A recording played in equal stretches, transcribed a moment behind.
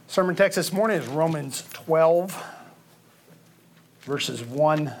Sermon text this morning is Romans 12, verses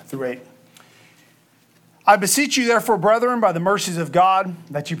 1 through 8. I beseech you, therefore, brethren, by the mercies of God,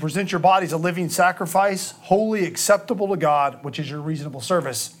 that you present your bodies a living sacrifice, wholly acceptable to God, which is your reasonable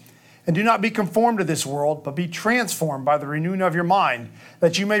service. And do not be conformed to this world, but be transformed by the renewing of your mind,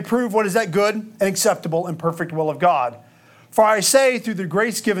 that you may prove what is that good and acceptable and perfect will of God. For I say, through the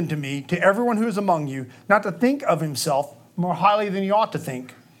grace given to me, to everyone who is among you, not to think of himself more highly than he ought to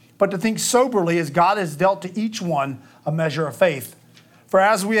think, but to think soberly as God has dealt to each one a measure of faith. For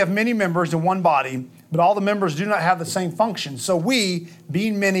as we have many members in one body, but all the members do not have the same function, so we,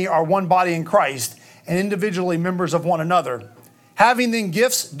 being many, are one body in Christ, and individually members of one another. Having then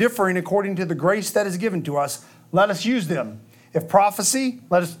gifts differing according to the grace that is given to us, let us use them. If prophecy,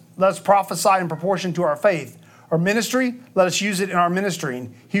 let us prophesy in proportion to our faith. Or ministry, let us use it in our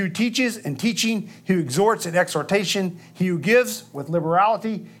ministering. He who teaches in teaching, he who exhorts in exhortation, he who gives with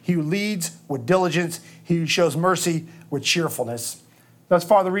liberality, he who leads with diligence, he who shows mercy with cheerfulness. Thus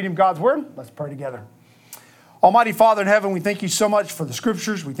far the reading of God's word. Let's pray together. Almighty Father in heaven, we thank you so much for the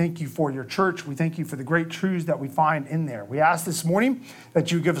scriptures. We thank you for your church. We thank you for the great truths that we find in there. We ask this morning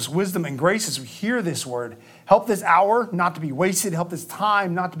that you give us wisdom and grace as we hear this word. Help this hour not to be wasted. Help this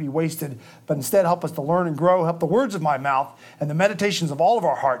time not to be wasted, but instead help us to learn and grow. Help the words of my mouth and the meditations of all of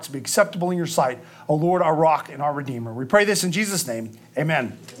our hearts be acceptable in your sight, O Lord, our rock and our redeemer. We pray this in Jesus' name.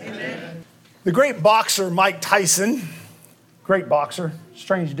 Amen. Amen. The great boxer Mike Tyson, great boxer,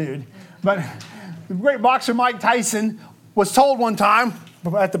 strange dude, but the great boxer Mike Tyson was told one time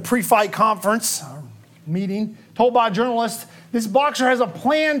at the pre-fight conference meeting, told by a journalist, this boxer has a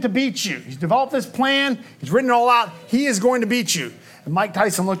plan to beat you. He's developed this plan. He's written it all out. He is going to beat you. And Mike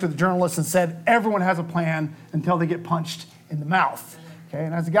Tyson looked at the journalist and said, everyone has a plan until they get punched in the mouth. Okay,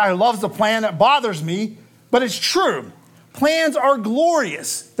 and as a guy who loves the plan, that bothers me, but it's true. Plans are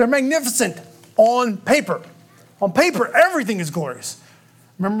glorious. They're magnificent on paper. On paper, everything is glorious.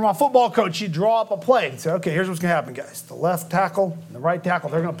 Remember my football coach, he'd draw up a play and say, okay, here's what's going to happen, guys. The left tackle and the right tackle,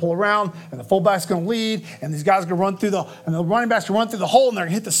 they're going to pull around, and the fullback's going to lead, and these guys are going to run through and the running back's going to run through the hole, and they're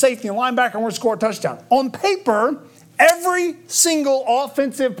going to hit the safety and linebacker, and we're going to score a touchdown. On paper, every single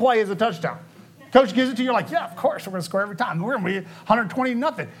offensive play is a touchdown. Coach gives it to you, you're like, yeah, of course, we're going to score every time. We're going to be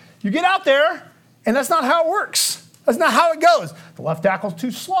 120-0. You get out there, and that's not how it works. That's not how it goes. The left tackle's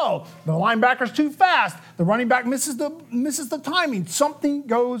too slow. The linebacker's too fast. The running back misses the timing. Something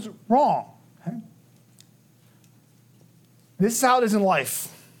goes wrong. Okay? This is how it is in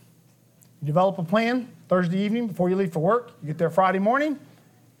life. You develop a plan Thursday evening before you leave for work. You get there Friday morning,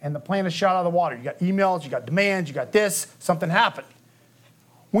 and the plan is shot out of the water. You got emails, you got demands, you got this. Something happened.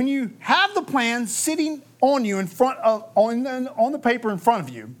 When you have the plan sitting on you in front of on the paper in front of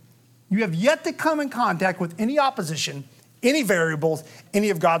you, you have yet to come in contact with any opposition, any variables, any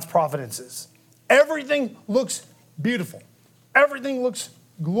of God's providences. Everything looks beautiful. Everything looks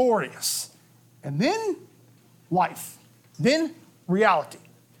glorious. And then life. Then reality.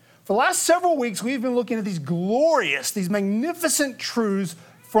 For the last several weeks, we've been looking at these glorious, these magnificent truths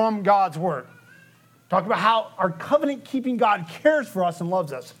from God's word. Talked about how our covenant-keeping God cares for us and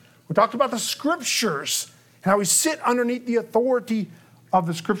loves us. We talked about the scriptures and how we sit underneath the authority of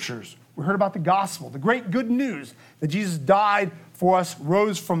the scriptures. We heard about the gospel, the great good news that Jesus died for us,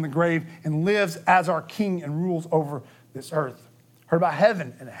 rose from the grave, and lives as our king and rules over this earth. Heard about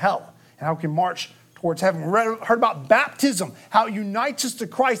heaven and hell and how we can march towards heaven. We heard about baptism, how it unites us to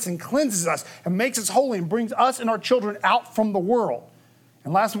Christ and cleanses us and makes us holy and brings us and our children out from the world.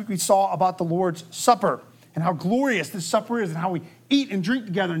 And last week we saw about the Lord's Supper and how glorious this supper is and how we eat and drink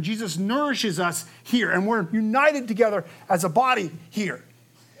together. And Jesus nourishes us here and we're united together as a body here.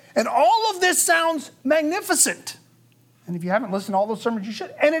 And all of this sounds magnificent. And if you haven't listened to all those sermons, you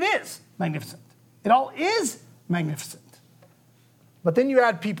should. And it is magnificent. It all is magnificent. But then you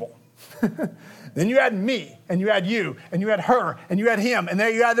add people. Then you add me, and you add you, and you add her, and you add him, and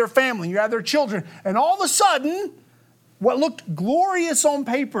then you add their family, and you add their children. And all of a sudden, what looked glorious on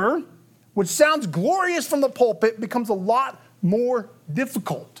paper, which sounds glorious from the pulpit, becomes a lot more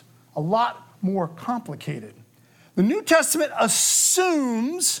difficult, a lot more complicated. The New Testament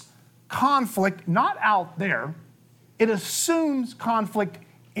assumes conflict not out there. It assumes conflict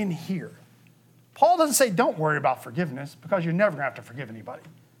in here. Paul doesn't say don't worry about forgiveness because you're never going to have to forgive anybody.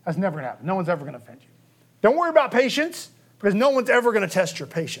 That's never going to happen. No one's ever going to offend you. Don't worry about patience because no one's ever going to test your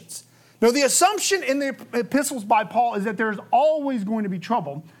patience. No, the assumption in the epistles by Paul is that there's always going to be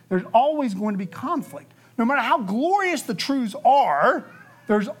trouble. There's always going to be conflict. No matter how glorious the truths are,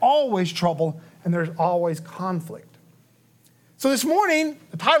 there's always trouble and there's always conflict. So this morning,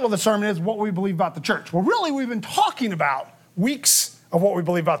 the title of the sermon is What We Believe About the Church. Well, really, we've been talking about weeks of what we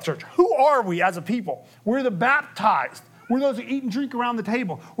believe about the church. Who are we as a people? We're the baptized. We're those who eat and drink around the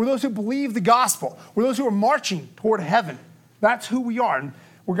table. We're those who believe the gospel. We're those who are marching toward heaven. That's who we are. And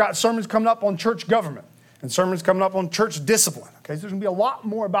we've got sermons coming up on church government and sermons coming up on church discipline. Okay, so there's going to be a lot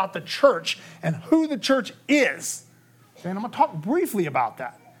more about the church and who the church is. Okay, and I'm going to talk briefly about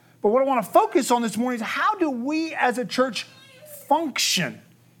that. But what I want to focus on this morning is how do we as a church function?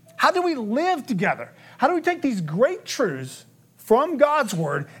 How do we live together? How do we take these great truths from God's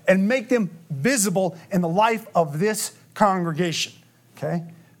word and make them visible in the life of this congregation? Okay?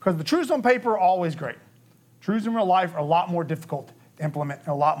 Because the truths on paper are always great. Truths in real life are a lot more difficult to implement and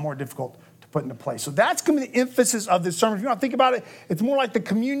a lot more difficult to put into place. So that's going to be the emphasis of this sermon. If you want to think about it, it's more like the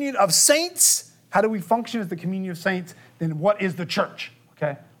communion of saints. How do we function as the communion of saints? Then what is the church?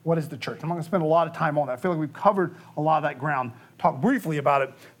 Okay? What is the church? I'm not going to spend a lot of time on that. I feel like we've covered a lot of that ground. Talk briefly about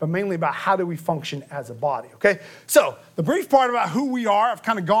it, but mainly about how do we function as a body, okay? So the brief part about who we are, I've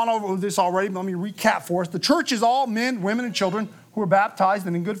kind of gone over this already, but let me recap for us. The church is all men, women, and children who are baptized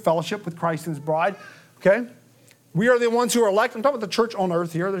and in good fellowship with Christ and his bride, okay? We are the ones who are elect. I'm talking about the church on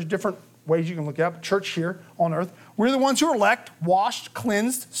earth here. There's different ways you can look at it. Church here on earth. We're the ones who are elect, washed,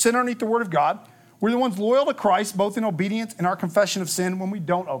 cleansed, sit underneath the word of God. We're the ones loyal to Christ, both in obedience and our confession of sin when we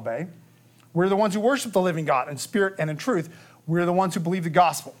don't obey. We're the ones who worship the living God in spirit and in truth. We're the ones who believe the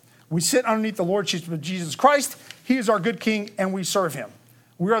gospel. We sit underneath the lordship of Jesus Christ. He is our good king, and we serve him.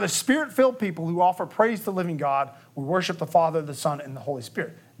 We are the spirit-filled people who offer praise to the living God. We worship the Father, the Son, and the Holy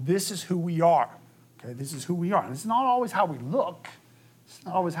Spirit. This is who we are. Okay, this is who we are. And it's not always how we look. It's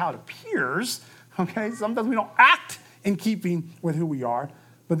not always how it appears. Okay, sometimes we don't act in keeping with who we are,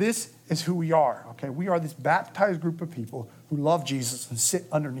 but this is who we are. Okay, we are this baptized group of people who love Jesus and sit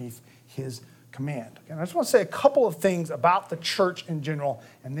underneath his command. Okay, I just want to say a couple of things about the church in general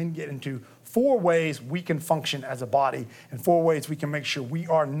and then get into 4 ways we can function as a body and 4 ways we can make sure we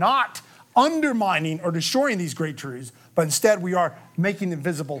are not undermining or destroying these great truths, but instead we are making them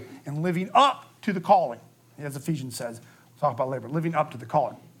visible and living up to the calling. As Ephesians says, we'll talk about later, living up to the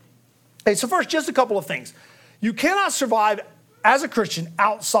calling. Okay, so first, just a couple of things. You cannot survive as a Christian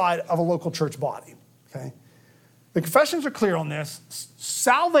outside of a local church body. Okay? The confessions are clear on this.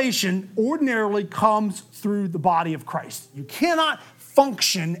 Salvation ordinarily comes through the body of Christ. You cannot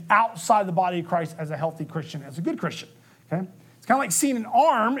function outside the body of Christ as a healthy Christian, as a good Christian. Okay? It's kind of like seeing an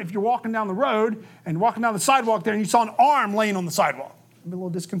arm if you're walking down the road and walking down the sidewalk there and you saw an arm laying on the sidewalk. It'd be a little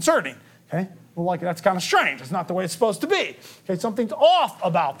disconcerting. Okay? Well, like that's kind of strange. It's not the way it's supposed to be. Okay, something's off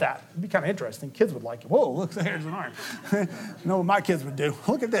about that. It'd be kind of interesting. Kids would like it. Whoa, look, there's an arm. You know what my kids would do?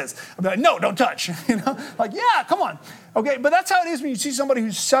 Look at this. I'd be like, no, don't touch. You know, like, yeah, come on. Okay, but that's how it is when you see somebody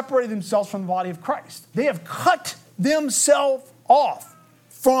who's separated themselves from the body of Christ. They have cut themselves off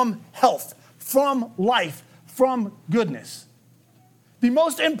from health, from life, from goodness. The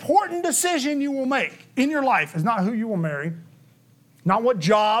most important decision you will make in your life is not who you will marry, not what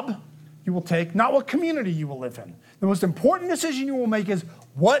job you will take, not what community you will live in. The most important decision you will make is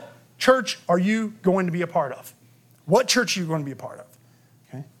what church are you going to be a part of? What church are you going to be a part of?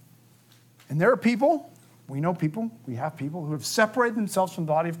 Okay? And there are people, we know people, we have people who have separated themselves from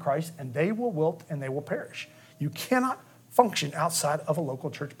the body of Christ, and they will wilt and they will perish. You cannot function outside of a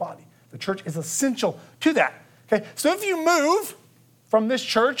local church body. The church is essential to that. Okay? So if you move from this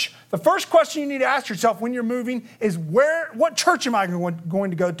church, the first question you need to ask yourself when you're moving is what church am I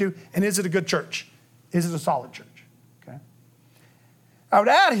going to go to, and is it a good church? Is it a solid church? Okay. I would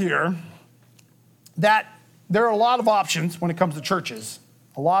add here that there are a lot of options when it comes to churches,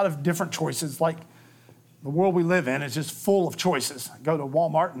 a lot of different choices. Like the world we live in is just full of choices. Go to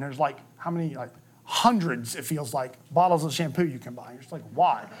Walmart and there's like how many, like hundreds, it feels like, bottles of shampoo you can buy. You're just like,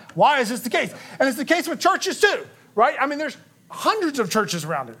 why? Why is this the case? And it's the case with churches too, right? I mean, there's hundreds of churches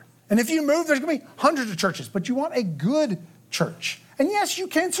around here. And if you move, there's going to be hundreds of churches. But you want a good church. And yes, you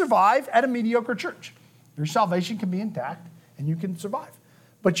can survive at a mediocre church. Your salvation can be intact and you can survive.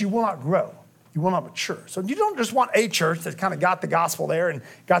 But you will not grow. You will not mature. So you don't just want a church that's kind of got the gospel there and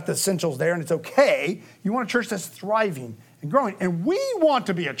got the essentials there and it's okay. You want a church that's thriving and growing. And we want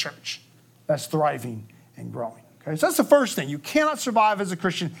to be a church that's thriving and growing. Okay, so that's the first thing. You cannot survive as a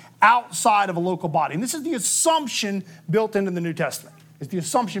Christian outside of a local body. And this is the assumption built into the New Testament. It's the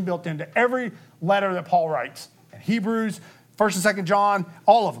assumption built into every letter that Paul writes. Hebrews, 1st and 2nd John,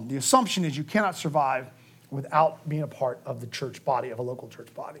 all of them. The assumption is you cannot survive without being a part of the church body, of a local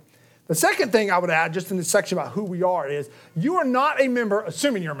church body. The second thing I would add, just in this section about who we are, is you are not a member,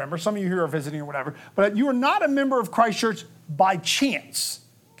 assuming you're a member, some of you here are visiting or whatever, but you are not a member of Christ Church by chance.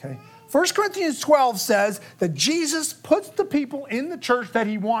 Okay? 1 Corinthians 12 says that Jesus puts the people in the church that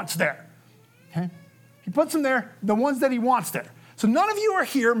he wants there. Okay? He puts them there, the ones that he wants there. So none of you are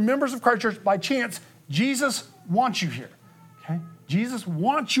here, members of Christ Church, by chance. Jesus wants you here. Okay? Jesus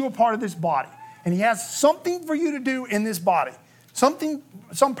wants you a part of this body. And he has something for you to do in this body.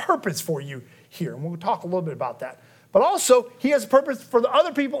 Some purpose for you here. And we'll talk a little bit about that. But also, he has a purpose for the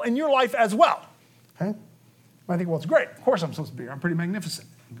other people in your life as well. Okay? I think, well, it's great. Of course I'm supposed to be here. I'm pretty magnificent.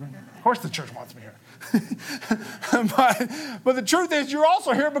 Of course the church wants me here. but the truth is, you're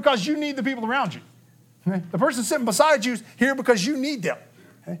also here because you need the people around you. Okay? The person sitting beside you is here because you need them.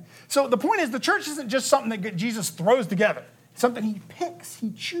 Okay? So the point is, the church isn't just something that Jesus throws together. It's something he picks,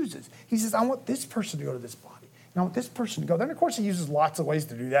 he chooses. He says, I want this person to go to this body. And I want this person to go. Then, of course, he uses lots of ways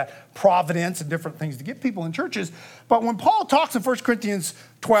to do that, providence and different things to get people in churches. But when Paul talks in 1 Corinthians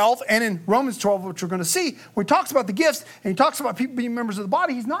 12 and in Romans 12, which we're going to see, when he talks about the gifts and he talks about people being members of the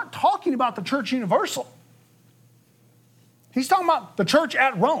body, he's not talking about the church universal. He's talking about the church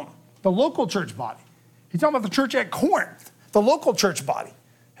at Rome, the local church body. He's talking about the church at Corinth, the local church body.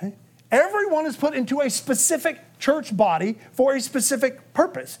 Okay? Everyone is put into a specific church body for a specific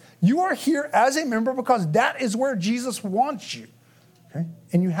purpose. You are here as a member because that is where Jesus wants you. Okay?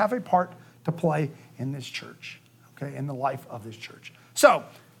 And you have a part to play in this church, okay, in the life of this church. So,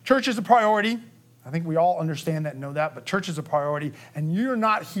 church is a priority. I think we all understand that and know that, but church is a priority, and you're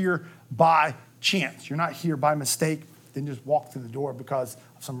not here by chance. You're not here by mistake, then just walk through the door because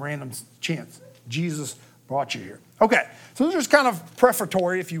of some random chance. Jesus brought you here. Okay, so this is kind of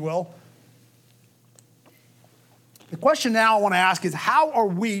prefatory, if you will. The question now I want to ask is, how are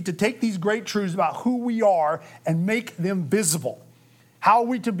we to take these great truths about who we are and make them visible? How are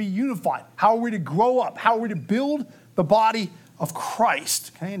we to be unified? How are we to grow up? How are we to build the body of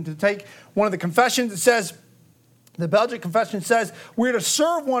Christ? Okay, and to take one of the confessions, it says, the Belgic Confession says, we're to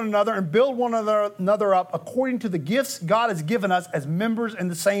serve one another and build one another up according to the gifts God has given us as members in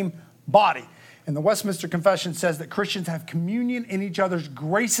the same body. And the Westminster Confession says that Christians have communion in each other's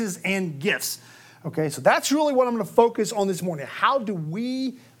graces and gifts. Okay, so that's really what I'm going to focus on this morning. How do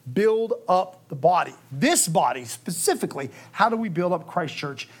we build up the body? This body specifically, how do we build up Christ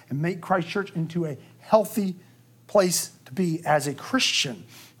Church and make Christ Church into a healthy place to be as a Christian?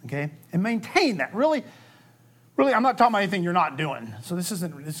 Okay, and maintain that. Really, I'm not talking about anything you're not doing. So this is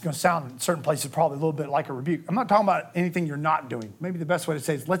going to sound in certain places probably a little bit like a rebuke. I'm not talking about anything you're not doing. Maybe the best way to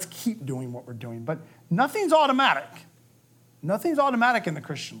say is let's keep doing what we're doing. But nothing's automatic. Nothing's automatic in the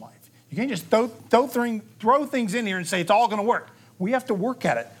Christian life. You can't just throw things in here and say it's all going to work. We have to work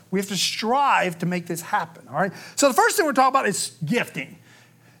at it. We have to strive to make this happen, all right? So the first thing we're talking about is gifting.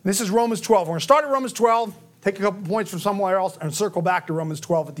 This is Romans 12. We're going to start at Romans 12, take a couple points from somewhere else, and circle back to Romans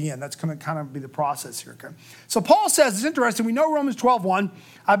 12 at the end. That's going to kind of be the process here, okay? So Paul says, it's interesting, we know Romans 12:1,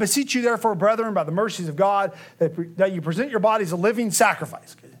 I beseech you therefore, brethren, by the mercies of God, that you present your bodies a living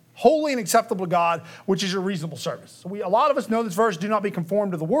sacrifice, okay? Holy and acceptable to God, which is your reasonable service. So a lot of us know this verse, do not be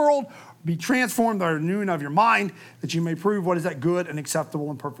conformed to the world, be transformed by the renewing of your mind, that you may prove what is that good and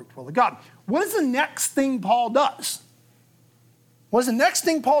acceptable and perfect will of God. What is the next thing Paul does? What is the next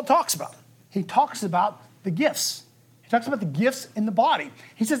thing Paul talks about? He talks about the gifts. He talks about the gifts in the body.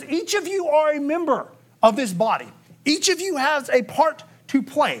 He says, each of you are a member of this body. Each of you has a part to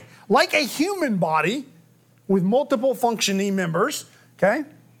play. Like a human body with multiple functioning members, okay?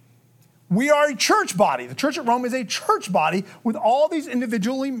 We are a church body. The church at Rome is a church body with all these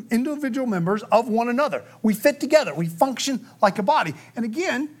individual members of one another. We fit together. We function like a body. And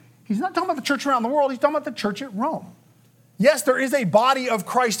again, he's not talking about the church around the world. He's talking about the church at Rome. Yes, there is a body of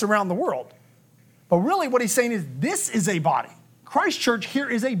Christ around the world. But really what he's saying is this is a body. Christ Church here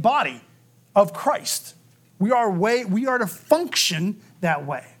is a body of Christ. We are to function that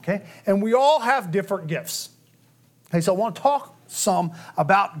way, okay? And we all have different gifts. Okay, so I want to talk some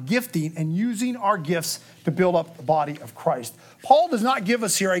about gifting and using our gifts to build up the body of Christ. Paul does not give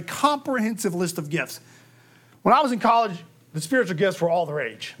us here a comprehensive list of gifts. When I was in college, the spiritual gifts were all the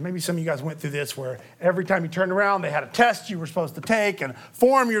rage. Maybe some of you guys went through this where every time you turned around, they had a test you were supposed to take and a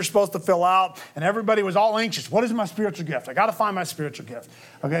form you were supposed to fill out, and everybody was all anxious. What is my spiritual gift? I got to find my spiritual gift.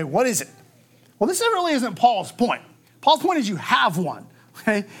 Okay, what is it? Well, this really isn't Paul's point. Paul's point is you have one.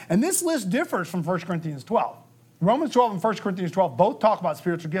 Okay, and this list differs from 1 Corinthians 12. Romans 12 and 1 Corinthians 12 both talk about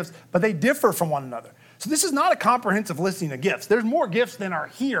spiritual gifts, but they differ from one another. So this is not a comprehensive listing of gifts. There's more gifts than are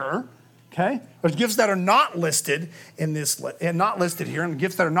here, okay? There's gifts that are not listed in this, and not listed here, and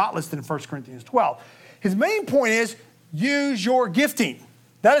gifts that are not listed in 1 Corinthians 12. His main point is use your gifting.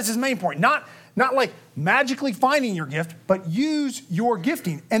 That is his main point. Not like magically finding your gift, but use your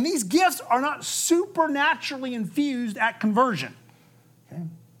gifting. And these gifts are not supernaturally infused at conversion. Okay?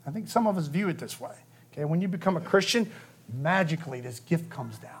 I think some of us view it this way. Okay, when you become a Christian, magically this gift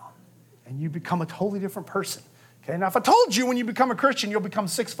comes down and you become a totally different person. Okay, now if I told you when you become a Christian you'll become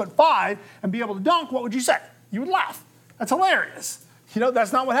 6'5" and be able to dunk, what would you say? You would laugh. That's hilarious.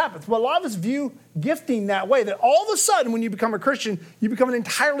 That's not what happens. But a lot of us view gifting that way, that all of a sudden when you become a Christian, you become an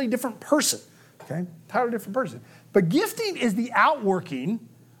entirely different person. Okay, entirely different person. But gifting is the outworking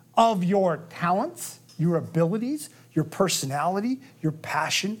of your talents, your abilities, your personality, your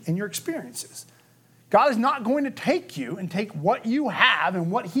passion, and your experiences. God is not going to take you and take what you have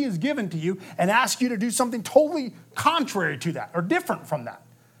and what he has given to you and ask you to do something totally contrary to that or different from that.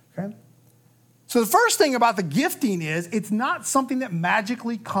 Okay? So the first thing about the gifting is it's not something that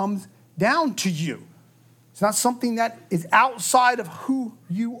magically comes down to you. It's not something that is outside of who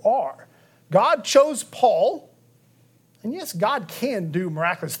you are. God chose Paul, and yes, God can do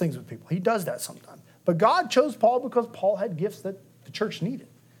miraculous things with people. He does that sometimes. But God chose Paul because Paul had gifts that the church needed.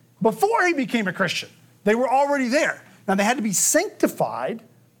 Before he became a Christian, they were already there. Now, they had to be sanctified.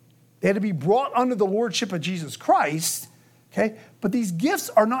 They had to be brought under the lordship of Jesus Christ. Okay? But these gifts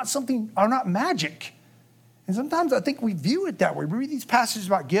are not magic. And sometimes I think we view it that way. We read these passages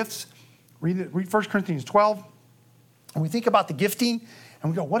about gifts, read 1 Corinthians 12, and we think about the gifting,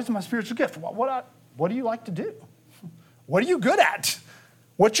 and we go, what is my spiritual gift? What do you like to do? What are you good at?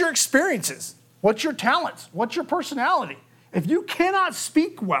 What's your experiences? What's your talents? What's your personality? If you cannot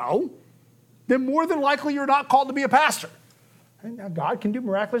speak well, then more than likely you're not called to be a pastor. And now God can do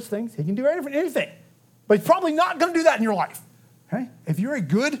miraculous things. He can do anything. But he's probably not going to do that in your life. Okay? If you're a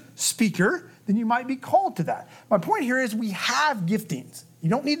good speaker, then you might be called to that. My point here is we have giftings. You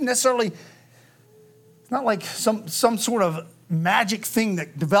don't need to necessarily, it's not like some sort of magic thing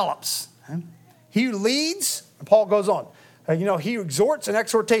that develops. Okay? He who leads, and Paul goes on, he who exhorts in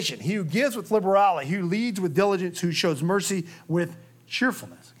exhortation, he who gives with liberality, he who leads with diligence, who shows mercy with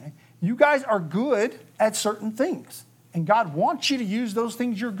cheerfulness. Okay? You guys are good at certain things. And God wants you to use those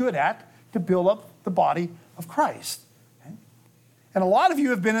things you're good at to build up the body of Christ. Okay? And a lot of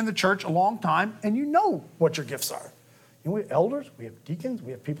you have been in the church a long time, and you know what your gifts are. We have elders, we have deacons,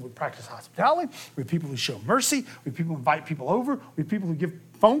 we have people who practice hospitality, we have people who show mercy, we have people who invite people over, we have people who give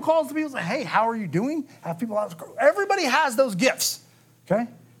phone calls to people and say, hey, how are you doing? Have people out. Everybody has those gifts, okay?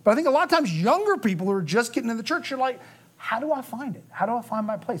 But I think a lot of times younger people who are just getting in the church, you're like, how do I find it? How do I find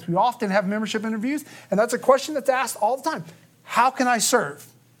my place? We often have membership interviews, and that's a question that's asked all the time. How can I serve?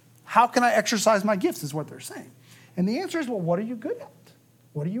 How can I exercise my gifts is what they're saying. And the answer is, well, what are you good at?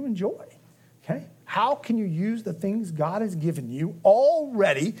 What do you enjoy? Okay? How can you use the things God has given you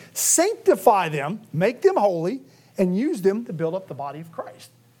already, sanctify them, make them holy, and use them to build up the body of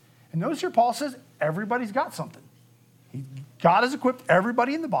Christ? And notice here Paul says everybody's got something. God has equipped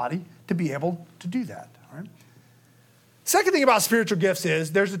everybody in the body to be able to do that. All right? Second thing about spiritual gifts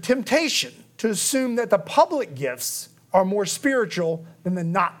is there's a temptation to assume that the public gifts are more spiritual than the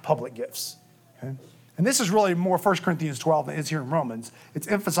not public gifts. Okay? And this is really more 1 Corinthians 12 than it is here in Romans. It's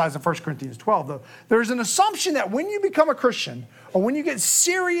emphasized in 1 Corinthians 12, though. There's an assumption that when you become a Christian, or when you get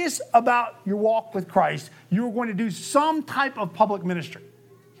serious about your walk with Christ, you're going to do some type of public ministry.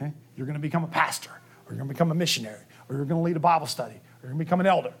 Okay? You're going to become a pastor, or you're going to become a missionary, or you're going to lead a Bible study, or you're going to become an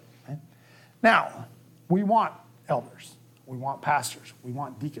elder. Okay? Now, we want elders. We want pastors. We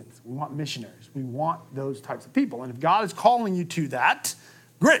want deacons. We want missionaries. We want those types of people. And if God is calling you to that,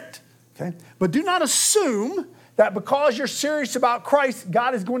 great. Okay? But do not assume that because you're serious about Christ,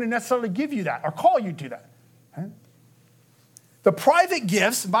 God is going to necessarily give you that or call you to that. Okay? The private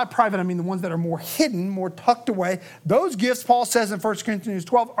gifts, and by private I mean the ones that are more hidden, more tucked away, those gifts, Paul says in 1 Corinthians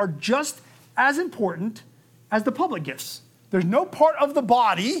 12, are just as important as the public gifts. There's no part of the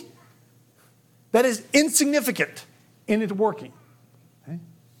body that is insignificant in its working. Okay?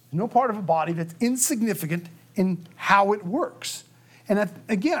 No part of a body that's insignificant in how it works. And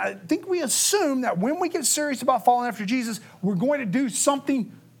again, I think we assume that when we get serious about following after Jesus, we're going to do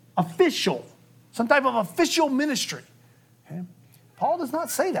something official, some type of official ministry. Okay? Paul does not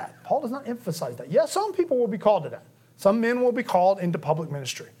say that. Paul does not emphasize that. Yes, some people will be called to that. Some men will be called into public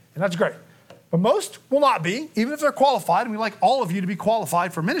ministry, and that's great. But most will not be, even if they're qualified, and we like all of you to be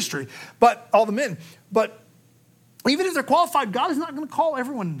qualified for ministry, but all the men. But even if they're qualified, God is not going to call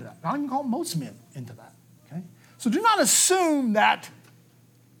everyone into that. Not even call most men into that. Okay? So do not assume that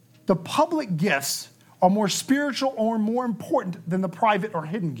the public gifts are more spiritual or more important than the private or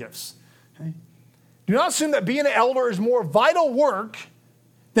hidden gifts. Okay? Do not assume that being an elder is more vital work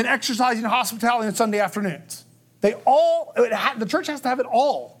than exercising hospitality on Sunday afternoons. The church has to have it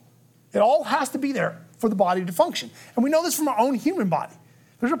all. It all has to be there for the body to function. And we know this from our own human body.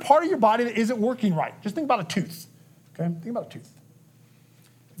 There's a part of your body that isn't working right. Just think about a tooth. Okay? Think about a tooth.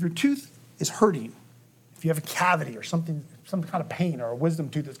 If your tooth is hurting, if you have a cavity or something, some kind of pain or a wisdom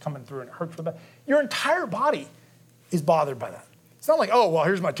tooth that's coming through and it hurts for that, your entire body is bothered by that. It's not like, oh, well,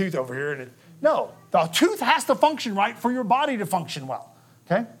 here's my tooth over here. No, the tooth has to function right for your body to function well,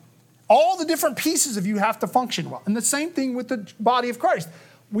 okay? All the different pieces of you have to function well. And the same thing with the body of Christ.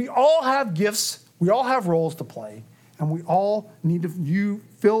 We all have gifts. We all have roles to play. And we all need to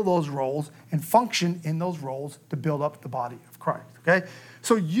fill those roles and function in those roles to build up the body of Christ, okay?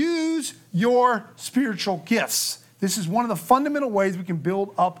 So use your spiritual gifts. This is one of the fundamental ways we can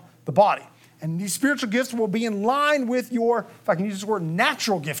build up the body. And these spiritual gifts will be in line with your, if I can use this word,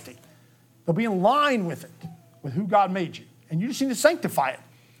 natural gifting. They'll be in line with it, with who God made you. And you just need to sanctify it.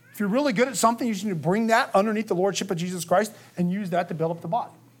 If you're really good at something, you just need to bring that underneath the lordship of Jesus Christ and use that to build up the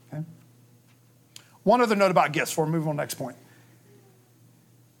body. Okay? One other note about gifts before we move on to the next point.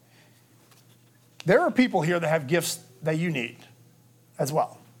 There are people here that have gifts that you need as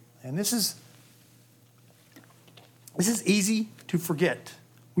well. And this is easy to forget.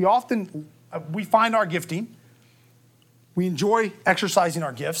 We find our gifting. We enjoy exercising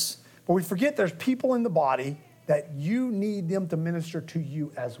our gifts. But we forget there's people in the body that you need them to minister to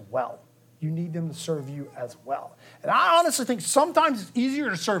you as well. You need them to serve you as well. And I honestly think sometimes it's easier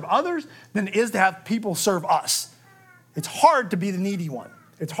to serve others than it is to have people serve us. It's hard to be the needy one.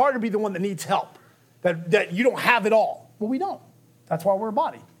 It's hard to be the one that needs help, that you don't have it all. Well, we don't. That's why we're a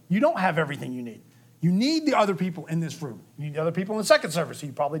body. You don't have everything you need. You need the other people in this room. You need the other people in the second service who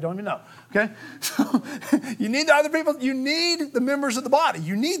you probably don't even know, okay? So you need the other people. You need the members of the body.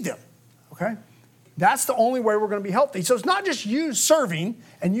 You need them, okay? That's the only way we're going to be healthy. So it's not just you serving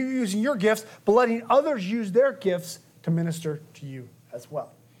and you using your gifts, but letting others use their gifts to minister to you as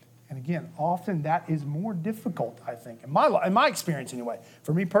well. And again, often that is more difficult, I think. In my experience anyway,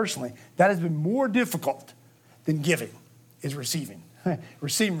 for me personally, that has been more difficult than giving is receiving.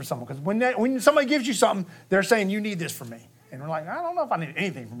 Receiving from someone. Because when somebody gives you something, they're saying, you need this from me. And we're like, I don't know if I need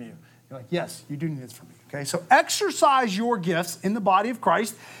anything from you. You're like, yes, you do need this from me. Okay, so exercise your gifts in the body of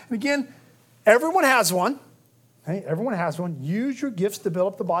Christ. And again, everyone has one. Okay? Everyone has one. Use your gifts to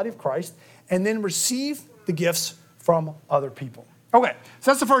build up the body of Christ and then receive the gifts from other people. Okay,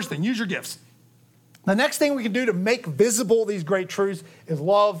 so that's the first thing. Use your gifts. The next thing we can do to make visible these great truths is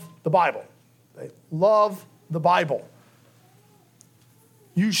love the Bible. Okay? Love the Bible.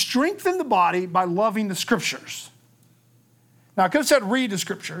 You strengthen the body by loving the scriptures. Now, I could have said read the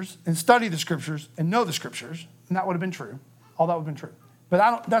scriptures and study the scriptures and know the scriptures, and that would have been true. All that would have been true.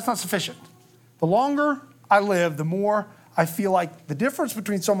 But that's not sufficient. The longer I live, the more I feel like the difference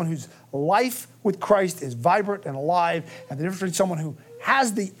between someone whose life with Christ is vibrant and alive and the difference between someone who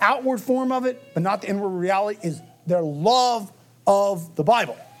has the outward form of it but not the inward reality is their love of the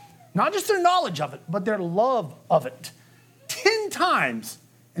Bible. Not just their knowledge of it, but their love of it. 10 times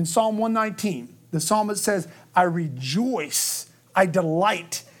in Psalm 119, the psalmist says, I rejoice, I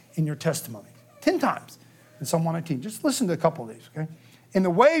delight in your testimony. 10 times in Psalm 119. Just listen to a couple of these, okay? In the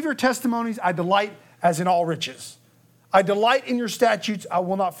way of your testimonies, I delight as in all riches. I delight in your statutes, I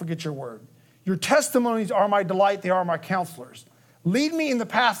will not forget your word. Your testimonies are my delight, they are my counselors. Lead me in the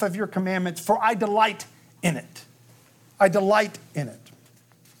path of your commandments, for I delight in it. I delight in it.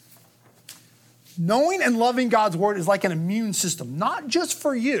 Knowing and loving God's word is like an immune system, not just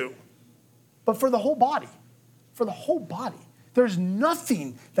for you, but for the whole body. For the whole body. There's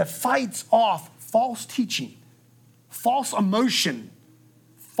nothing that fights off false teaching, false emotion,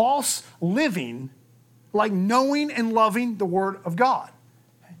 false living like knowing and loving the word of God.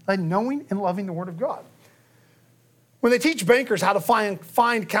 Like knowing and loving the word of God. When they teach bankers how to find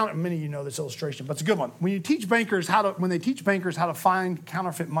many of you know this illustration, but it's a good one. When they teach bankers how to find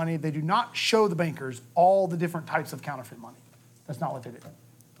counterfeit money, they do not show the bankers all the different types of counterfeit money. That's not what they do.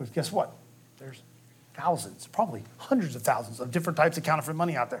 Because guess what? There's thousands, probably hundreds of thousands of different types of counterfeit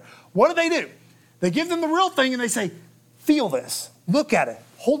money out there. What do? They give them the real thing and they say, feel this, look at it,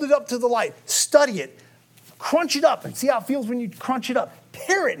 hold it up to the light, study it, crunch it up and see how it feels when you crunch it up.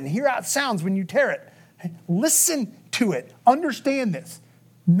 Tear it and hear how it sounds when you tear it. Listen to it. Understand this.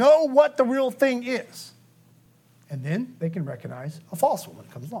 Know what the real thing is. And then they can recognize a false one when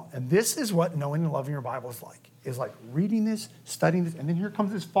it comes along. And this is what knowing and loving your Bible is like. It's like reading this, studying this, and then here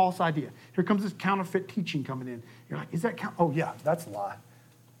comes this false idea. Here comes this counterfeit teaching coming in. You're like, is that oh yeah, that's a lie.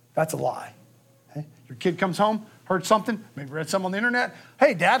 That's a lie. Okay? Your kid comes home, heard something, maybe read something on the internet.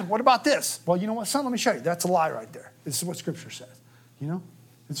 Hey, Dad, what about this? Well, you know what, son? Let me show you. That's a lie right there. This is what Scripture says. You know?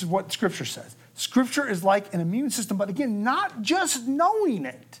 This is what Scripture says. Scripture is like an immune system, but again, not just knowing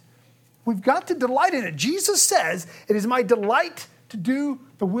it. We've got to delight in it. Jesus says, it is my delight to do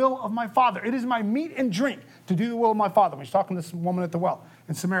the will of my Father. It is my meat and drink to do the will of my Father. When he's talking to this woman at the well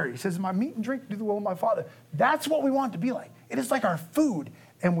in Samaria, he says, my meat and drink to do the will of my Father. That's what we want it to be like. It is like our food,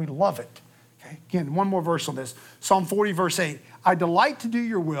 and we love it. Okay, again, one more verse on this. Psalm 40, verse 8. I delight to do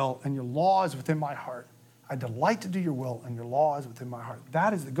your will, and your law is within my heart. I delight to do your will, and your law is within my heart.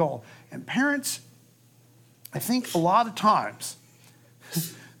 That is the goal. And parents, I think a lot of times,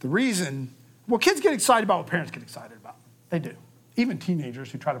 the reason, well, kids get excited about what parents get excited about. They do. Even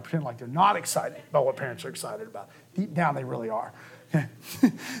teenagers who try to pretend like they're not excited about what parents are excited about. Deep down, they really are.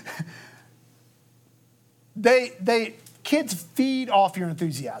 Kids feed off your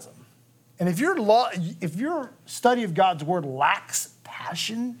enthusiasm. And if your study of God's word lacks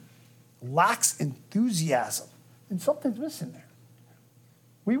passion, lacks enthusiasm, then something's missing there.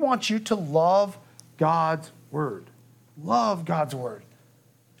 We want you to love God's word. Love God's word.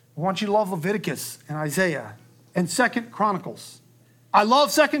 We want you to love Leviticus and Isaiah and 2 Chronicles. I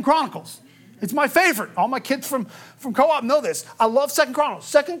love 2 Chronicles. It's my favorite. All my kids from co-op know this. I love 2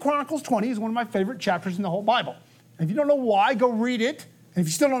 Chronicles. 2 Chronicles 20 is one of my favorite chapters in the whole Bible. And if you don't know why, go read it. And if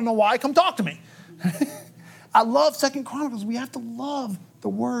you still don't know why, come talk to me. I love 2 Chronicles. We have to love the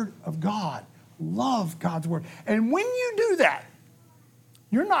word of God. Love God's word. And when you do that,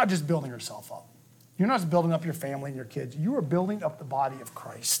 you're not just building yourself up. You're not just building up your family and your kids. You are building up the body of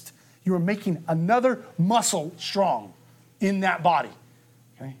Christ. You are making another muscle strong in that body.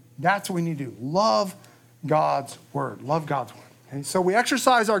 Okay? That's what we need to do. Love God's word. Love God's word. Okay? So we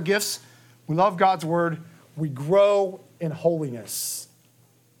exercise our gifts. We love God's word. We grow in holiness.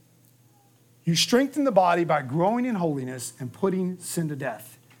 You strengthen the body by growing in holiness and putting sin to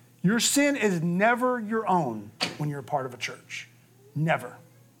death. Your sin is never your own when you're a part of a church. Never.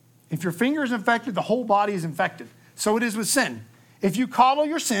 If your finger is infected, the whole body is infected. So it is with sin. If you coddle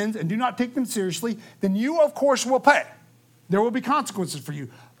your sins and do not take them seriously, then you, of course, will pay. There will be consequences for you.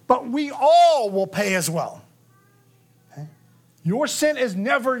 But we all will pay as well. Okay? Your sin is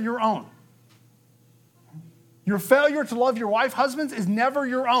never your own. Your failure to love your wife, husbands, is never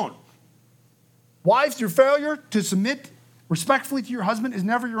your own. Wives, your failure to submit respectfully to your husband is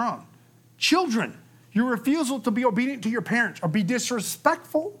never your own. Children, your refusal to be obedient to your parents or be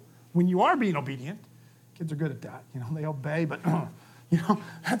disrespectful when you are being obedient. Kids are good at that. They obey, but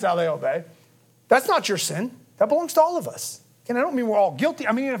that's how they obey. That's not your sin. That belongs to all of us. And I don't mean we're all guilty.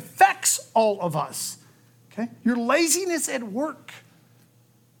 I mean, it affects all of us. Okay? Your laziness at work,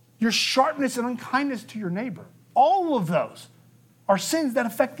 your sharpness and unkindness to your neighbor, all of those are sins that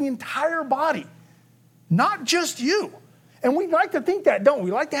affect the entire body, not just you. And we like to think that, don't we?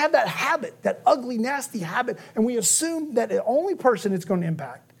 We like to have that habit, that ugly, nasty habit, and we assume that the only person it's going to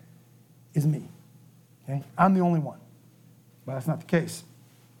impact is me. Okay? I'm the only one. But that's not the case.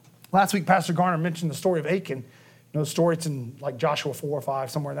 Last week, Pastor Garner mentioned the story of Achan. The story, it's in like Joshua 4 or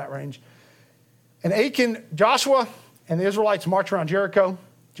 5, somewhere in that range. And Achan, Joshua and the Israelites march around Jericho.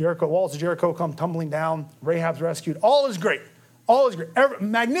 Walls of Jericho come tumbling down. Rahab's rescued. All is great. All is great.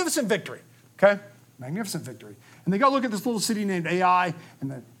 Magnificent victory. Okay? Magnificent victory. And they go look at this little city named Ai, and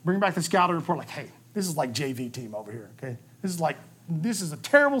they bring back the scouting report like, hey, this is like JV team over here. Okay? This is a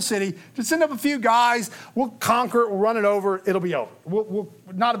terrible city. Just send up a few guys. We'll conquer it. We'll run it over. It'll be over.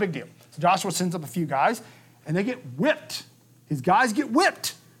 Not a big deal. So Joshua sends up a few guys, and they get whipped. His guys get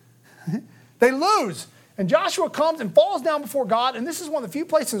whipped. They lose. And Joshua comes and falls down before God, and this is one of the few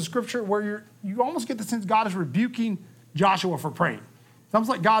places in Scripture where you almost get the sense God is rebuking Joshua for praying. It's almost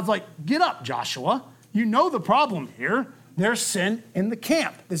like God's like, get up, Joshua. You know the problem here. There's sin in the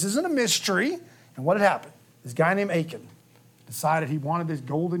camp. This isn't a mystery. And what had happened? This guy named Achan decided he wanted this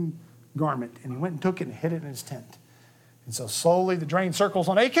golden garment, and he went and took it and hid it in his tent. And so slowly the drain circles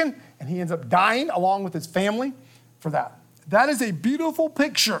on Achan, and he ends up dying along with his family for that. That is a beautiful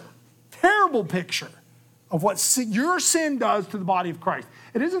picture, terrible picture of what your sin does to the body of Christ.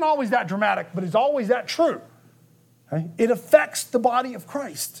 It isn't always that dramatic, but it's always that true. Okay? It affects the body of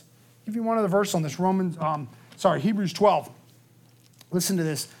Christ. I'll give you one other verse on this, Hebrews 12. Listen to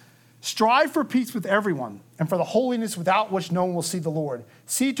this. Strive for peace with everyone and for the holiness without which no one will see the Lord.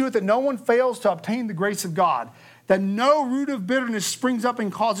 See to it that no one fails to obtain the grace of God, that no root of bitterness springs up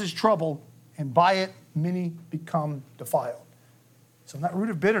and causes trouble, and by it many become defiled. So that root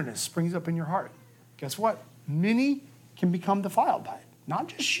of bitterness springs up in your heart. Guess what? Many can become defiled by it. Not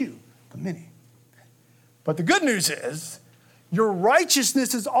just you, but many. But the good news is your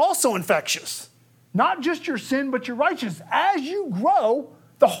righteousness is also infectious. Not just your sin, but your righteousness. As you grow,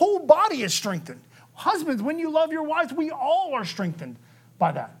 the whole body is strengthened. Husbands, when you love your wives, we all are strengthened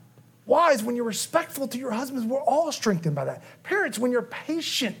by that. Wives, when you're respectful to your husbands, we're all strengthened by that. Parents, when you're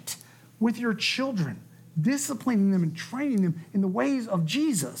patient with your children, disciplining them and training them in the ways of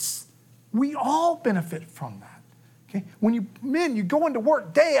Jesus, we all benefit from that. Okay? When you go into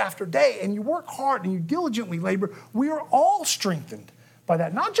work day after day and you work hard and you diligently labor, we are all strengthened by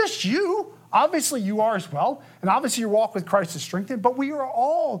that. Not just you, Obviously, you are as well. And obviously, your walk with Christ is strengthened, but we are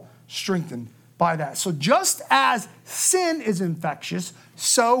all strengthened by that. So just as sin is infectious,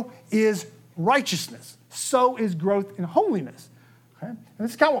 so is righteousness. So is growth in holiness. Okay? And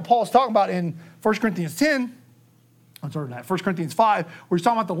this is kind of what Paul is talking about in 1 Corinthians 10. I'm sorry, 1 Corinthians 5, where he's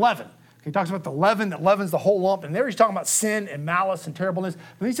talking about the leaven. Okay, he talks about the leaven, that leavens the whole lump. And there he's talking about sin and malice and terribleness.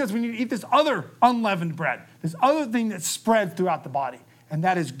 But he says we need to eat this other unleavened bread, this other thing that spreads throughout the body. And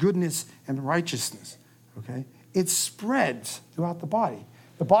that is goodness and righteousness. Okay? It spreads throughout the body.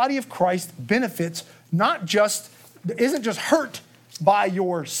 The body of Christ benefits isn't just hurt by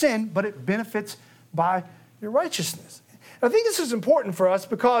your sin, but it benefits by your righteousness. And I think this is important for us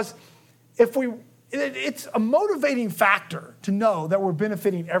because it's a motivating factor to know that we're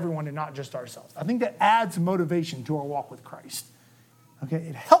benefiting everyone and not just ourselves. I think that adds motivation to our walk with Christ. Okay,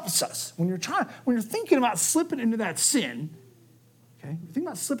 it helps us when you're thinking about slipping into that sin. Okay, you think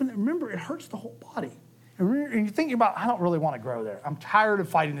about slipping. Remember, it hurts the whole body. And you're thinking about, I don't really want to grow there. I'm tired of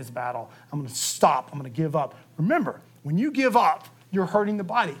fighting this battle. I'm going to stop. I'm going to give up. Remember, when you give up, you're hurting the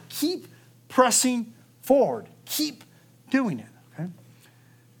body. Keep pressing forward. Keep doing it. Okay?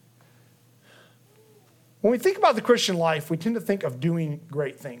 When we think about the Christian life, we tend to think of doing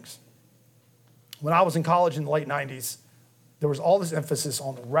great things. When I was in college in the late 90s, there was all this emphasis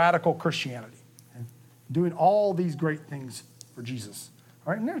on radical Christianity, okay? Doing all these great things for Jesus.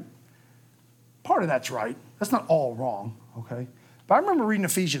 All right? And part of that's right. That's not all wrong, okay? But I remember reading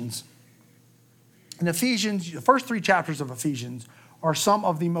Ephesians. In Ephesians, the first 3 chapters of Ephesians are some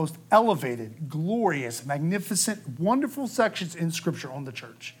of the most elevated, glorious, magnificent, wonderful sections in Scripture on the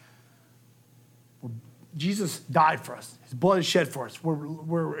church. Jesus died for us. His blood is shed for us.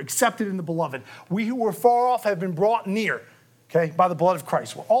 We're accepted in the beloved. We who were far off have been brought near, okay, by the blood of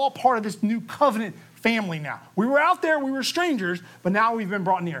Christ. We're all part of this new covenant family now. We were out there, we were strangers, but now we've been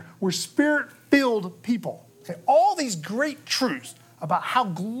brought near. We're spirit-filled people. Okay? All these great truths about how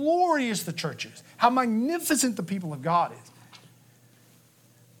glorious the church is, how magnificent the people of God is.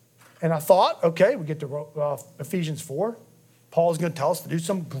 And I thought, okay, we get to Ephesians 4. Paul's going to tell us to do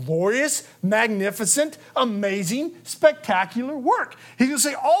some glorious, magnificent, amazing, spectacular work. He's going to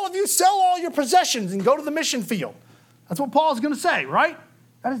say, all of you sell all your possessions and go to the mission field. That's what Paul's going to say, right?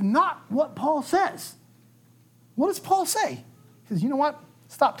 That is not what Paul says. What does Paul say? He says, you know what?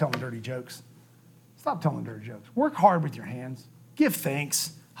 Stop telling dirty jokes. Stop telling dirty jokes. Work hard with your hands. Give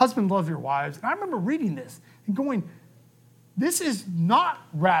thanks. Husband, love your wives. And I remember reading this and going, this is not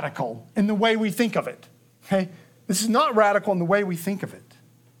radical in the way we think of it, okay? This is not radical in the way we think of it.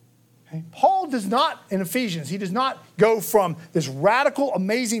 Okay? Paul does not, in Ephesians, he does not go from this radical,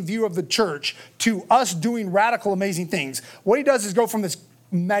 amazing view of the church to us doing radical, amazing things. What he does is go from this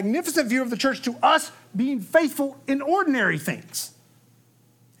magnificent view of the church to us being faithful in ordinary things.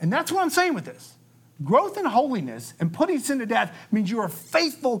 And that's what I'm saying with this. Growth in holiness and putting sin to death means you are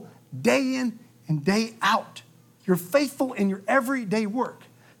faithful day in and day out. You're faithful in your everyday work.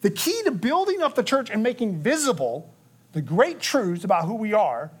 The key to building up the church and making visible the great truths about who we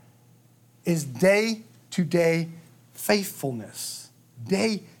are is day-to-day faithfulness.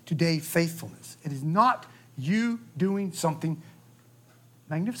 Day-to-day faithfulness. It is not you doing something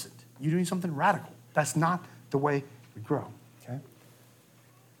magnificent. You doing something radical. That's not the way we grow. Okay?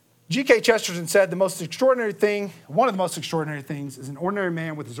 G.K. Chesterton said one of the most extraordinary things is an ordinary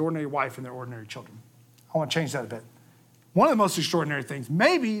man with his ordinary wife and their ordinary children. I want to change that a bit. One of the most extraordinary things,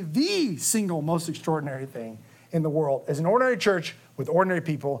 maybe the single most extraordinary thing in the world, is an ordinary church with ordinary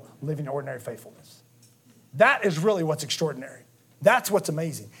people living ordinary faithfulness. That is really what's extraordinary. That's what's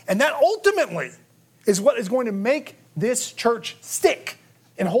amazing. And that ultimately is what is going to make this church stick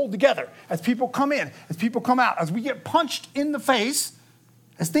and hold together as people come in, as people come out, as we get punched in the face,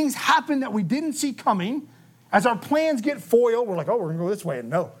 as things happen that we didn't see coming, as our plans get foiled. We're like, oh, we're going to go this way. And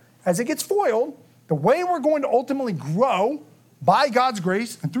no. As it gets foiled, the way we're going to ultimately grow by God's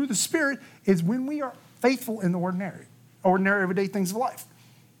grace and through the Spirit is when we are faithful in the ordinary everyday things of life.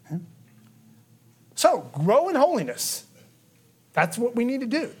 Okay? So, grow in holiness. That's what we need to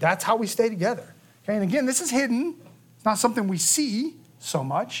do. That's how we stay together. Okay? And again, this is hidden. It's not something we see so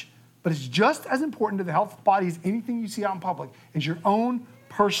much, but it's just as important to the health of the body as anything you see out in public is your own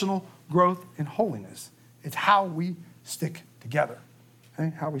personal growth in holiness. It's how we stick together.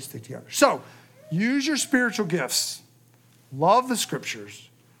 Okay? How we stick together. So, use your spiritual gifts. Love the scriptures.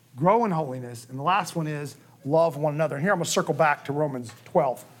 Grow in holiness. And the last one is love one another. And here I'm going to circle back to Romans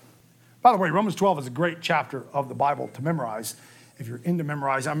 12. By the way, Romans 12 is a great chapter of the Bible to memorize. If you're into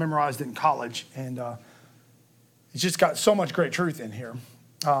memorizing, I memorized it in college. And it's just got so much great truth in here.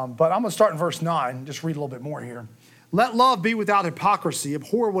 But I'm going to start in verse 9. Just read a little bit more here. Let love be without hypocrisy.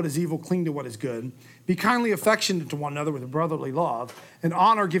 Abhor what is evil, cling to what is good. Be kindly affectionate to one another with a brotherly love, and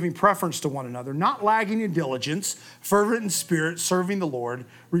honor, giving preference to one another, not lagging in diligence, fervent in spirit, serving the Lord,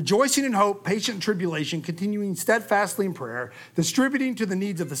 rejoicing in hope, patient in tribulation, continuing steadfastly in prayer, distributing to the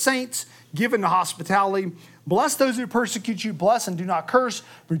needs of the saints, given to hospitality. Bless those who persecute you, bless and do not curse.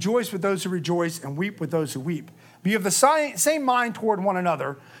 Rejoice with those who rejoice, and weep with those who weep. Be of the same mind toward one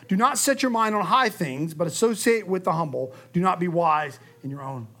another. Do not set your mind on high things, but associate with the humble. Do not be wise in your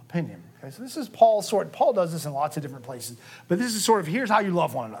own opinion. Okay, so this is Paul's sort. Paul does this in lots of different places, but this is sort of, here's how you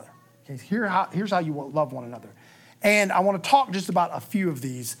love one another. Okay, here's how you love one another. And I want to talk just about a few of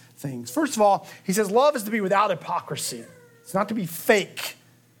these things. First of all, he says love is to be without hypocrisy. It's not to be fake.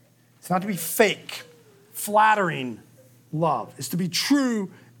 It's not to be fake, flattering love. It's to be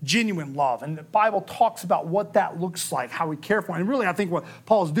true, genuine love. And the Bible talks about what that looks like, how we care for it. And really, I think what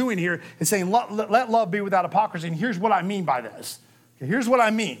Paul's doing here is saying, let love be without hypocrisy. And here's what I mean by this. Okay, here's what I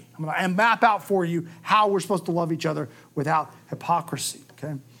mean. I'm going to map out for you how we're supposed to love each other without hypocrisy.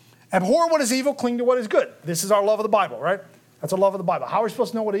 Okay? Abhor what is evil, cling to what is good. This is our love of the Bible, right? That's our love of the Bible. How are we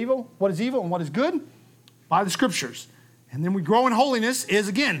supposed to know what is evil and what is good? By the scriptures. And then we grow in holiness is,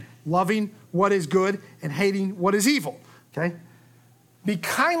 again, loving what is good and hating what is evil. Okay? Be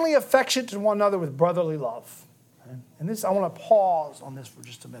kindly affectionate to one another with brotherly love. Okay? And this, I want to pause on this for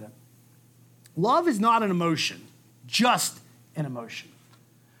just a minute. Love is not an emotion, just an emotion.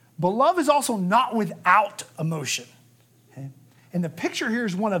 But love is also not without emotion. Okay? And the picture here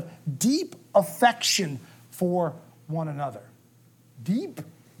is one of deep affection for one another. Deep,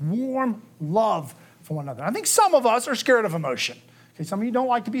 warm love for one another. I think some of us are scared of emotion. Okay, some of you don't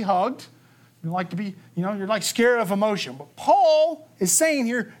like to be hugged. You like to be, you're like scared of emotion. But Paul is saying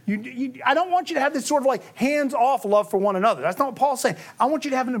here, I don't want you to have this sort of like hands-off love for one another. That's not what Paul's saying. I want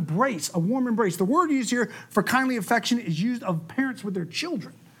you to have an embrace, a warm embrace. The word used here for kindly affection is used of parents with their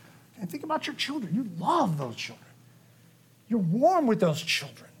children. And think about your children. You love those children. You're warm with those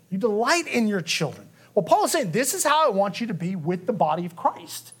children. You delight in your children. Well, Paul is saying, this is how I want you to be with the body of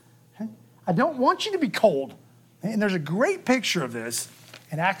Christ. Okay? I don't want you to be cold. And there's a great picture of this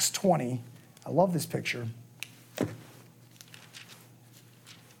in Acts 20. I love this picture. And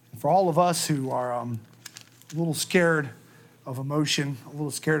for all of us who are a little scared of emotion, a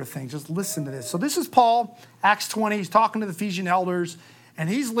little scared of things, just listen to this. So this is Paul, Acts 20. He's talking to the Ephesian elders, and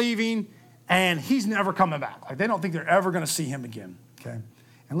he's leaving, and he's never coming back. Like, they don't think they're ever going to see him again. Okay?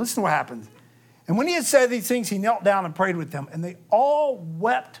 And listen to what happens. And when he had said these things, he knelt down and prayed with them, and they all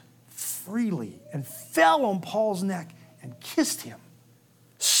wept freely and fell on Paul's neck and kissed him,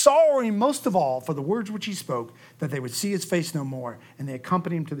 sorrowing most of all for the words which he spoke, that they would see his face no more, and they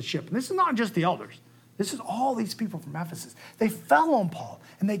accompanied him to the ship. And this is not just the elders. This is all these people from Ephesus. They fell on Paul,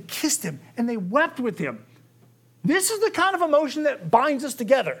 and they kissed him, and they wept with him. This is the kind of emotion that binds us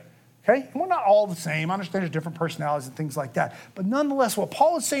together, okay? And we're not all the same. I understand there's different personalities and things like that. But nonetheless, what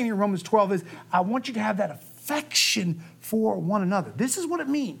Paul is saying here in Romans 12 is, I want you to have that affection for one another. This is what it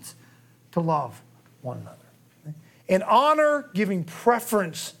means to love one another. And honor, giving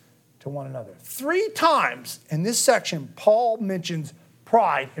preference to one another. 3 times in this section, Paul mentions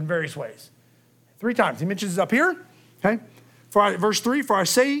pride in various ways. 3 times. He mentions it up here. Okay? Verse 3, for I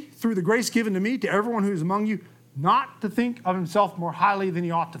say, through the grace given to me, to everyone who is among you, not to think of himself more highly than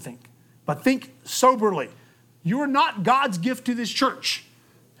he ought to think, but think soberly. You are not God's gift to this church.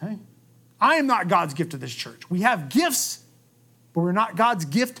 Okay? I am not God's gift to this church. We have gifts, but we're not God's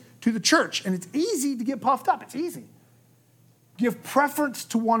gift to the church. And it's easy to get puffed up. It's easy. Give preference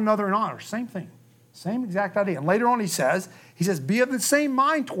to one another in honor. Same thing. Same exact idea. And later on he says, be of the same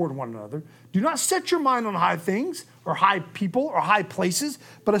mind toward one another. Do not set your mind on high things or high people or high places,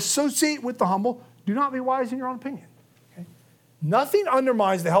 but associate with the humble. Do not be wise in your own opinion. Okay? Nothing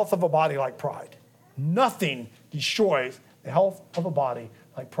undermines the health of a body like pride. Nothing destroys the health of a body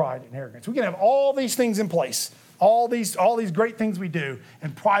like pride and arrogance. We can have all these things in place, all these great things we do,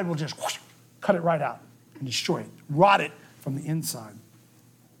 and pride will just cut it right out and destroy it, rot it from the inside.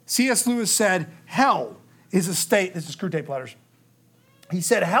 C.S. Lewis said, hell is a state, this is Screw Tape Letters. He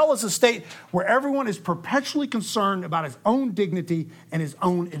said, hell is a state where everyone is perpetually concerned about his own dignity and his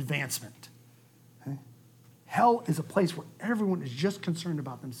own advancement. Okay? Hell is a place where everyone is just concerned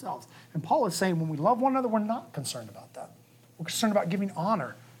about themselves. And Paul is saying when we love one another, we're not concerned about that. We're concerned about giving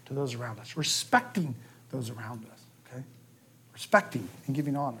honor to those around us, respecting those around us. Okay? Respecting and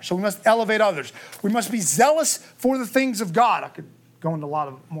giving honor. So we must elevate others. We must be zealous for the things of God. I could go into a lot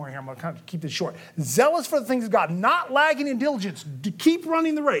of more here. I'm going to kind of keep this short. Zealous for the things of God, not lagging in diligence. Keep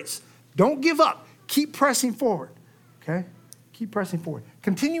running the race. Don't give up. Keep pressing forward. Okay? Keep pressing forward.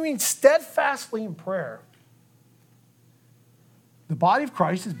 Continuing steadfastly in prayer. The body of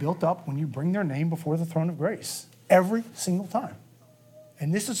Christ is built up when you bring their name before the throne of grace. Every single time.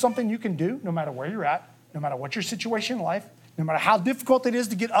 And this is something you can do no matter where you're at, no matter what your situation in life, no matter how difficult it is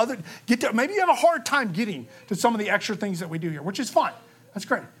to get to, maybe you have a hard time getting to some of the extra things that we do here, which is fine. That's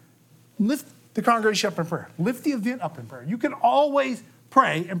great. Lift the congregation up in prayer. Lift the event up in prayer. You can always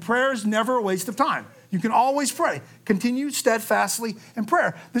pray, and prayer is never a waste of time. You can always pray. Continue steadfastly in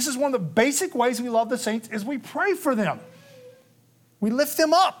prayer. This is one of the basic ways we love the saints is we pray for them. We lift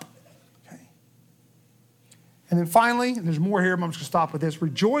them up. Okay. And then finally, and there's more here, but I'm just going to stop with this.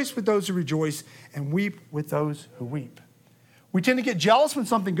 Rejoice with those who rejoice and weep with those who weep. We tend to get jealous when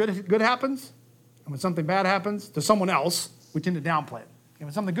something good happens, and when something bad happens to someone else, we tend to downplay it. And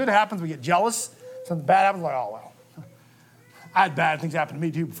when something good happens, we get jealous. Something bad happens, like, oh, well. I had bad things happen to me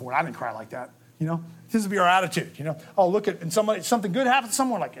too before. I didn't cry like that, This would be our attitude, Oh, look at, and something good happens to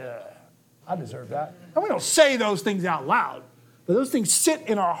someone, like, I deserve that. And we don't say those things out loud, but those things sit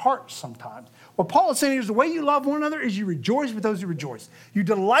in our hearts sometimes. What Paul is saying here is the way you love one another is you rejoice with those who rejoice. You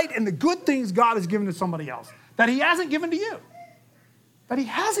delight in the good things God has given to somebody else that he hasn't given to you. That he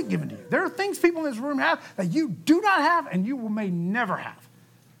hasn't given to you. There are things people in this room have that you do not have and you may never have.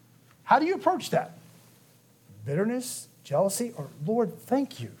 How do you approach that? Bitterness, jealousy, or Lord,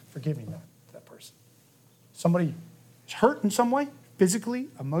 thank you for giving that to that person. Somebody is hurt in some way, physically,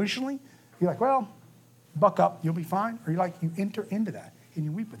 emotionally. You're like, well, buck up, you'll be fine. Or you enter into that and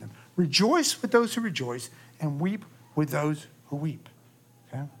you weep with them. Rejoice with those who rejoice and weep with those who weep.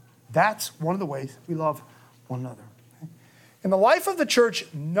 Okay? That's one of the ways we love one another. Okay? In the life of the church,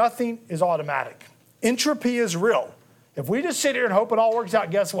 nothing is automatic. Entropy is real. If we just sit here and hope it all works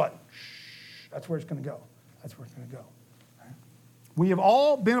out, guess what? That's where it's going to go. That's where it's going to go. Okay? We have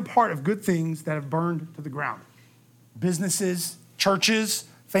all been a part of good things that have burned to the ground. Businesses, churches,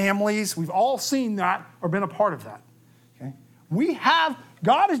 families, we've all seen that or been a part of that. Okay?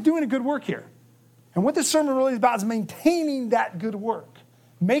 God is doing a good work here. And what this sermon really is about is maintaining that good work.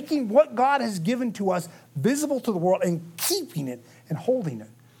 Making what God has given to us visible to the world and keeping it and holding it.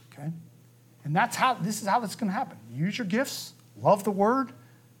 Okay? And this is how it's going to happen. Use your gifts, love the word,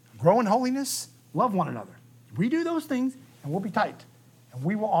 grow in holiness, love one another. We do those things and we'll be tight. And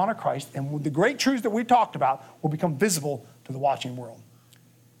we will honor Christ. And the great truths that we talked about will become visible to the watching world.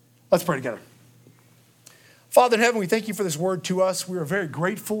 Let's pray together. Father in heaven, we thank you for this word to us. We are very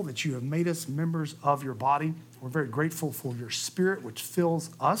grateful that you have made us members of your body. We're very grateful for your spirit, which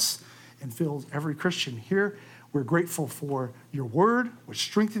fills us and fills every Christian here. We're grateful for your word, which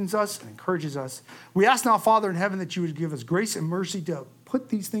strengthens us and encourages us. We ask now, Father in heaven, that you would give us grace and mercy to put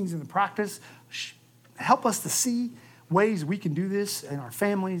these things into practice. Help us to see ways we can do this in our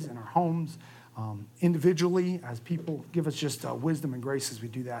families, in our homes, individually, as people give us just wisdom and grace as we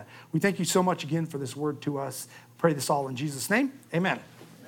do that. We thank you so much again for this word to us. Pray this all in Jesus' name. Amen.